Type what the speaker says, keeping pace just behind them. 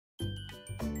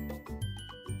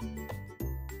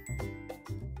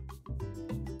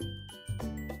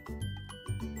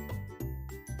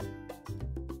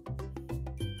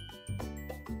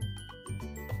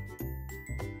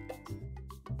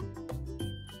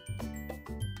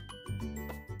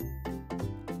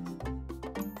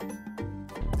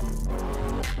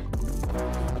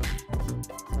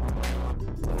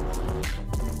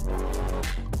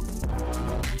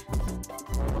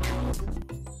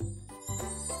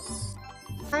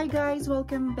Hi guys,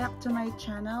 welcome back to my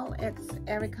channel. It's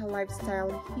Erica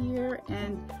Lifestyle here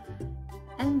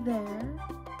and there.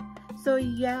 So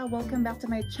yeah, welcome back to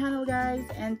my channel guys,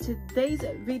 and today's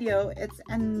video, it's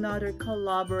another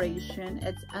collaboration,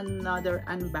 it's another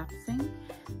unboxing,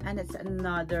 and it's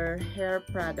another hair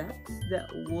products that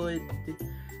would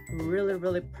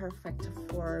really perfect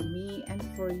for me and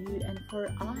for you and for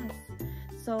us.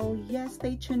 So yes,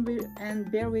 stay tuned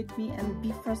and bear with me and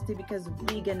be frosty because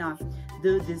we're gonna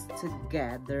do this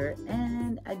together.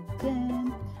 And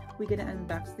again, we're gonna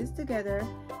unbox this together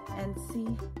and see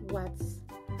what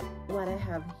I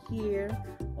have here.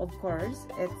 Of course,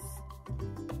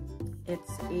 it's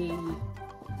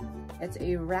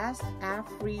a Rast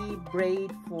Afri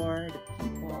braid for the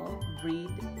people, braid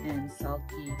and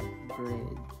silky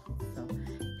braid. So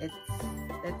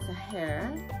it's a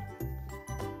hair.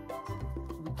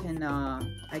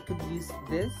 I could use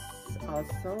this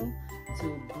also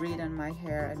to braid on my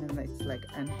hair, and then it's like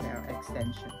a hair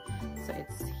extension. So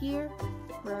it's here,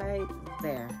 right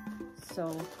there. So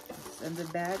it's in the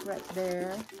bag right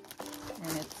there,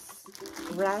 and it's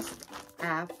Rast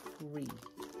Afri.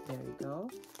 There you go.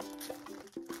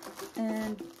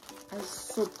 And I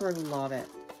super love it.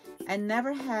 I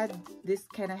never had this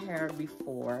kind of hair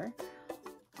before,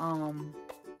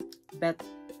 but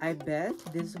I bet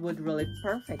this would really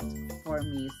perfect for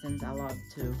me since I love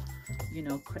to,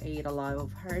 create a lot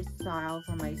of hairstyle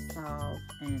for myself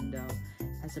and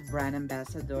as a brand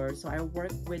ambassador. So I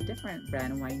work with different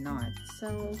brand, why not?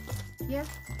 So yeah,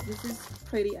 this is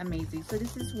pretty amazing. So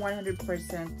this is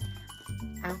 100%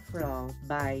 Afro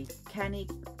by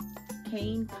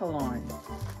Cane Cologne.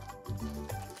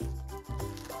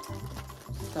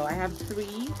 So I have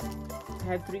three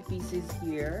pieces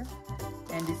here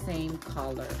and the same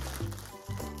color.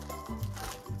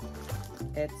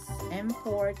 It's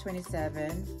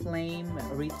M427 flame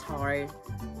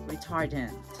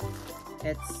retardant.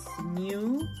 It's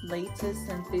new latest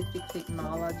scientific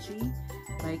technology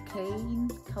by Cane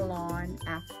Cologne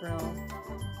Afro,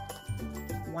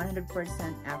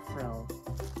 100% Afro.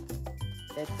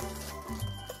 It's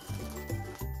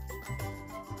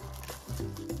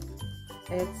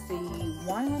a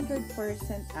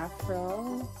 100%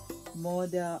 Afro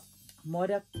moda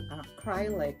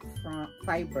acrylic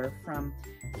fiber from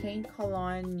Cane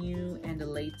Cologne, new and the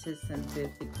latest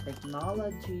scientific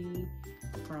technology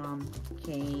from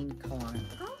Cane Cologne.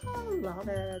 Oh, love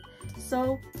it.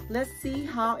 So let's see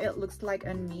how it looks like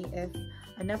on me. If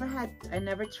I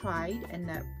never tried,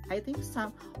 and I think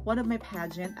one of my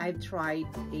pageant I've tried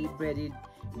a braided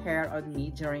hair on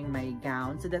me during my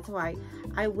gown, so that's why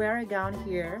I wear a gown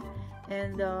here.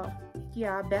 And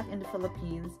yeah, back in the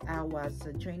Philippines, I was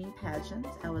joining pageants.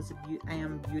 I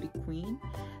am beauty queen.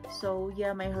 So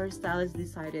yeah, my hairstylist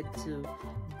decided to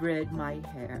braid my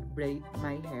hair,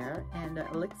 and I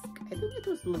think it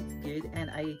looks good, and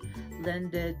I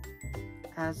landed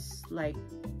as like,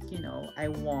 I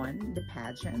won the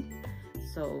pageant.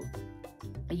 So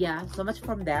yeah, so much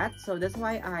from that. So that's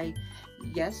why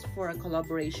yes, for a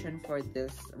collaboration for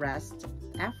this Rast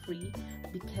Afri,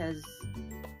 because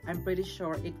I'm pretty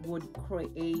sure it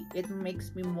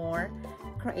makes me more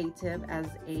creative as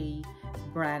a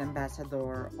brand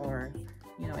ambassador, or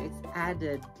it's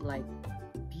added like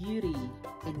beauty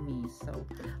in me, so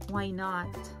why not?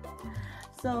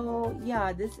 So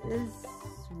yeah, this is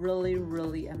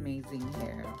really amazing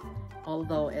hair,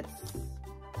 although it's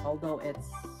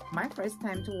my first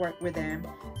time to work with them.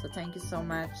 So thank you so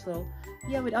much. So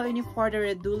yeah, without any further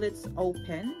ado, let's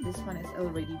open. This one has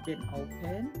already been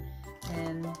opened,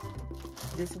 and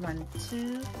this one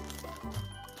too.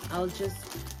 I'll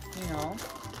just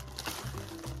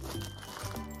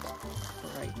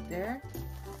right there,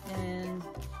 and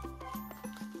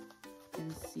you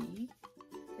can see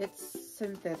it's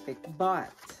synthetic,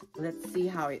 but let's see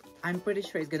how I'm pretty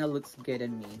sure it's gonna look good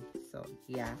on me. So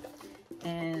yeah,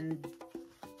 and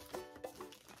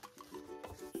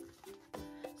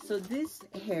so this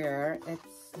hair,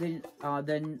 it's the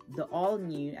all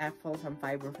new Afro from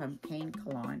fiber from Cane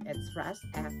Cologne. It's Rast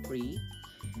Afri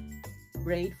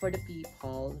braid for the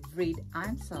people, braid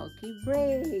and silky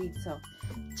braid. So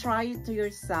try it to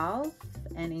yourself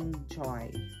and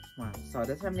enjoy. Wow, so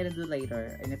that's what I'm gonna do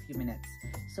later in a few minutes.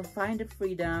 So find the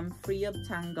freedom, free of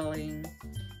tangling,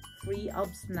 free of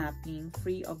snapping,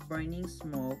 free of burning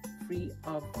smoke, free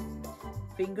of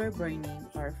finger burning,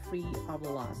 or free of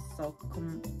loss. So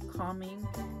calming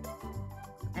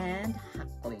and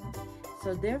hackling.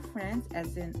 So dear friends,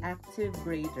 as an active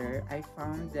braider, I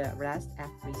found the Rast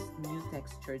Afri's new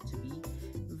texture to be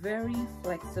very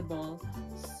flexible,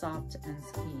 soft and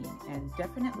skin, and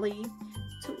definitely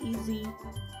too easy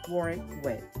work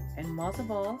with, and most of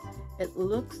all, it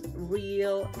looks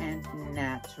real and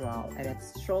natural, and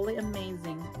it's truly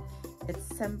amazing. It's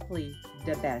simply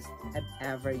the best I've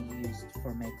ever used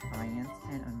for my clients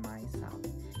and on myself.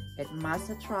 It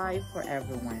must try for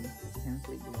everyone.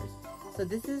 Simply yours. So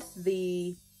this is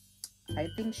the, I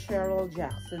think, Cheryl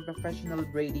Jackson, professional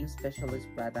braiding specialist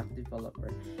product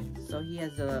developer. So he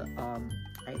has a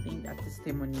I think a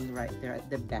testimony right there at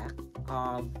the back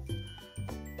of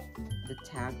the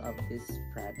tag of this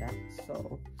product.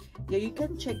 So yeah, you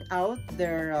can check out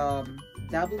their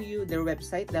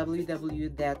website,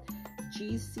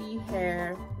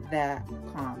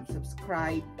 www.gchair.com.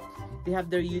 Subscribe. They have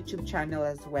their YouTube channel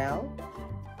as well,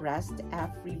 Rast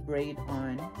Afri Braid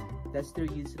on. That's their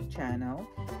YouTube channel.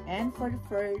 And for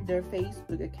their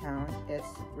Facebook account, it's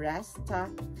Rasta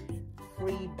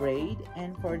Free Braid.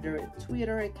 And for their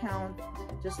Twitter account,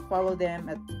 just follow them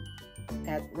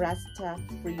at Rasta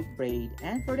Free Braid.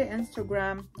 And for the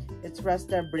Instagram, it's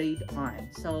Rasta Braid on.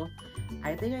 So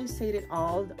I think I said it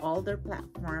all their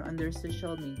platform on their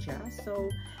social media. So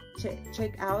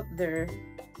check out their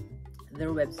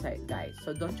website, guys.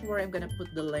 So don't you worry, I'm gonna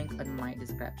put the link on my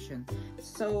description.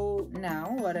 So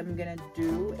now what I'm gonna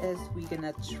do is we're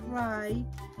gonna try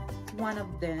one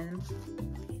of them,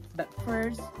 but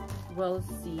first we'll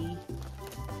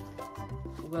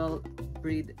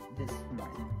braid this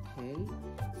one. Okay,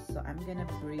 so I'm gonna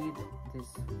braid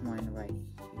this one right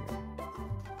here.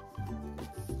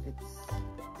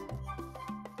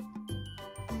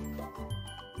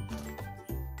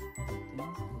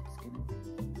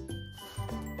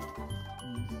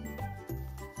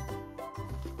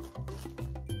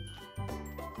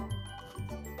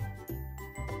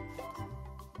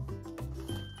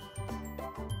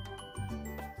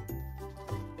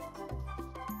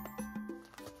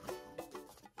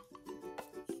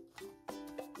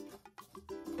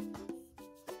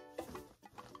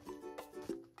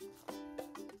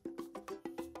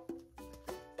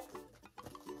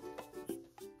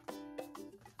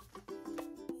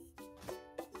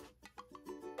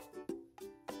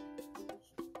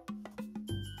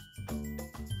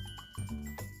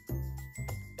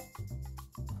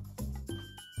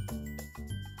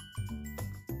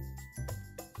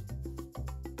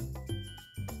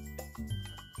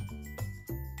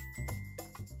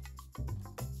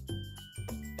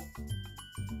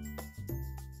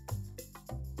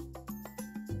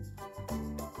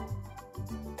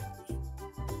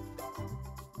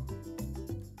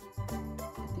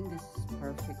 It's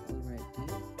perfect already.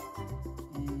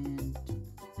 And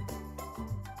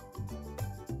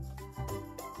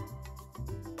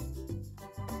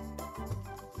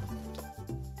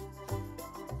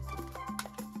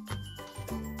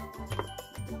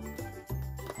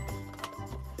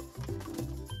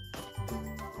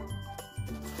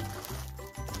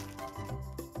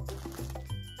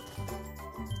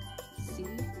see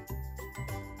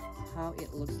how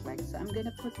it looks like. So I'm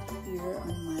gonna put here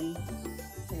on my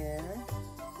hair.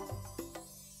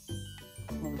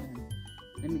 Hold on,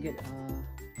 let me get a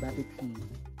bobby pin.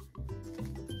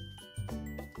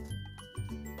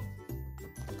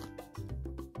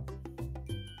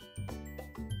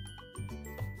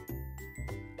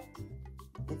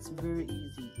 It's very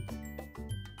easy.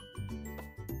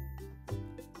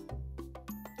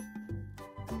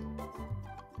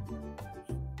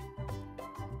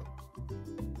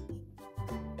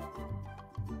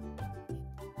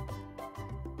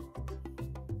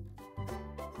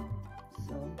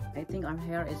 I think our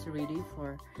hair is ready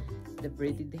for the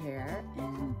braided hair,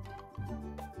 and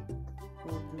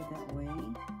we'll do that way.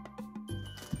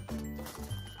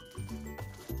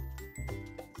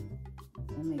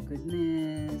 Oh my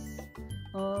goodness.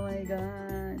 Oh my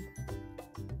god.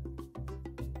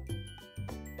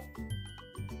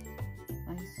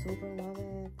 I super love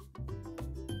it.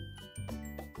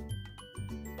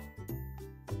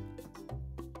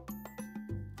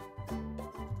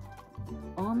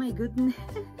 Oh my goodness.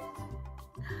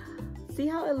 See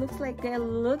how it looks like? It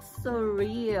looks so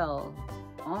real.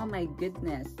 Oh my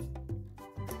goodness.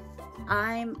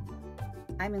 I'm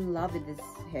in love with this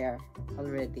hair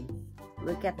already.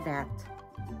 Look at that.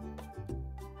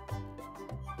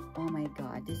 Oh my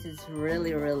god, this is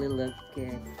really look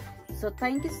good. So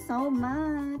thank you so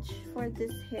much for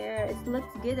this hair. It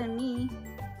looks good on me.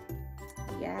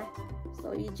 Yeah.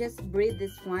 So you just braid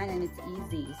this one and it's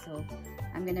easy. So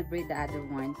I'm gonna braid the other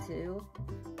one too.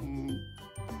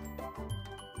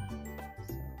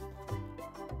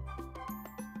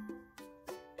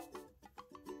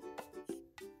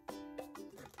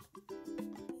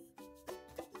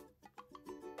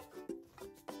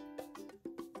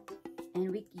 And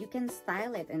and you can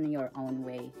style it in your own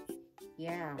way.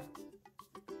 Yeah,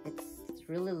 it's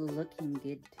really looking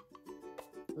good.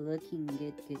 Looking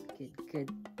good, good, good, good.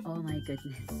 Oh my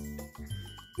goodness.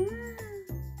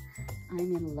 I'm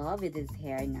in love with his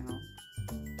hair now.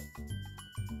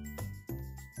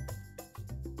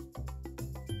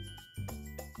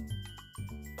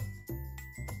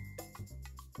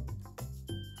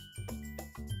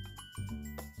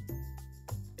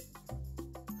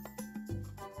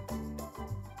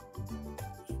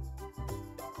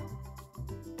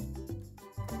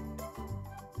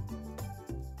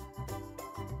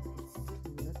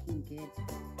 Good.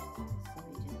 So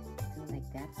we just do like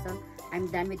that. So I'm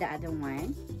done with the other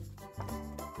one.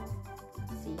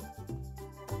 See?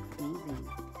 Amazing.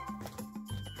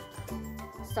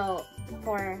 So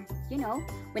for, you know,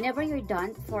 whenever you're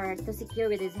done to secure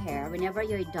with his hair, whenever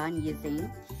you're done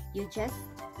using, you just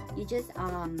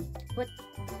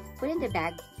put in the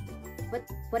bag,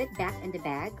 put it back in the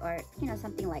bag, or you know,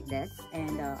 something like this,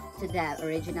 and to the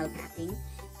original packing,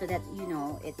 so that you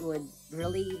know it would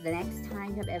really, the next time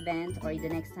you have event or the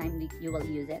next time you will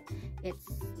use it,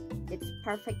 it's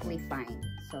perfectly fine.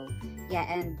 So yeah,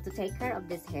 and to take care of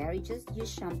this hair, you just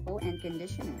use shampoo and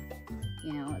conditioner.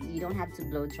 You know, you don't have to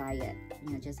blow dry it,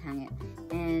 you know, just hang it,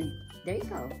 and there you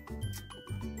go.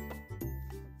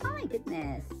 Oh my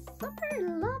goodness, super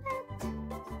love it.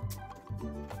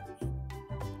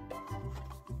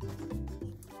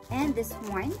 And this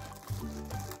one,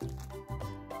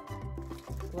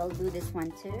 we'll do this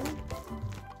one too.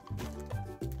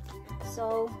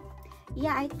 So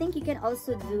yeah, I think you can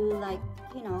also do like,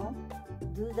 you know,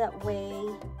 do that way,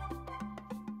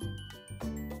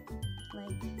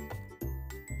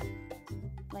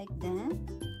 like that.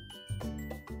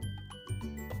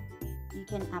 You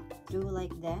can updo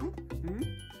like that.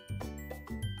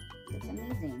 That's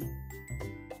amazing.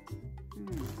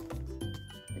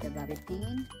 With a bobby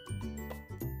pin.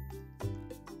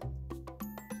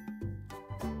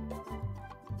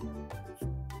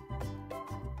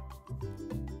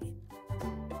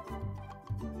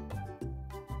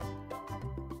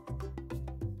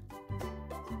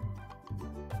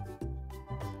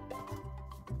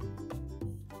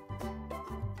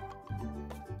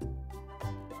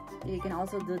 You can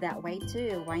also do that way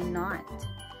too, why not?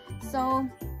 So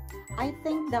I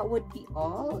think that would be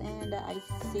all, and I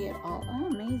see it all. Oh,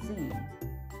 amazing,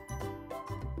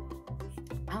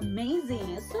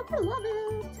 amazing, I super love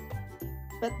it.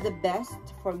 But the best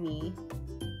for me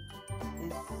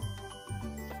is,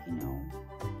 you know,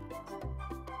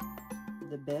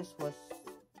 the best was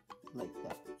like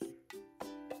that,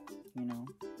 you know.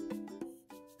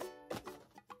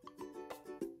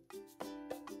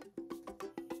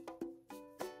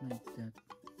 Like that.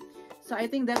 So I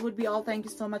think that would be all. Thank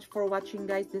you so much for watching,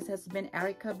 guys. This has been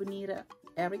Erica Bonita,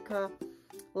 Erica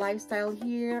Lifestyle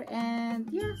here, and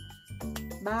yeah,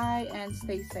 bye and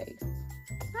stay safe.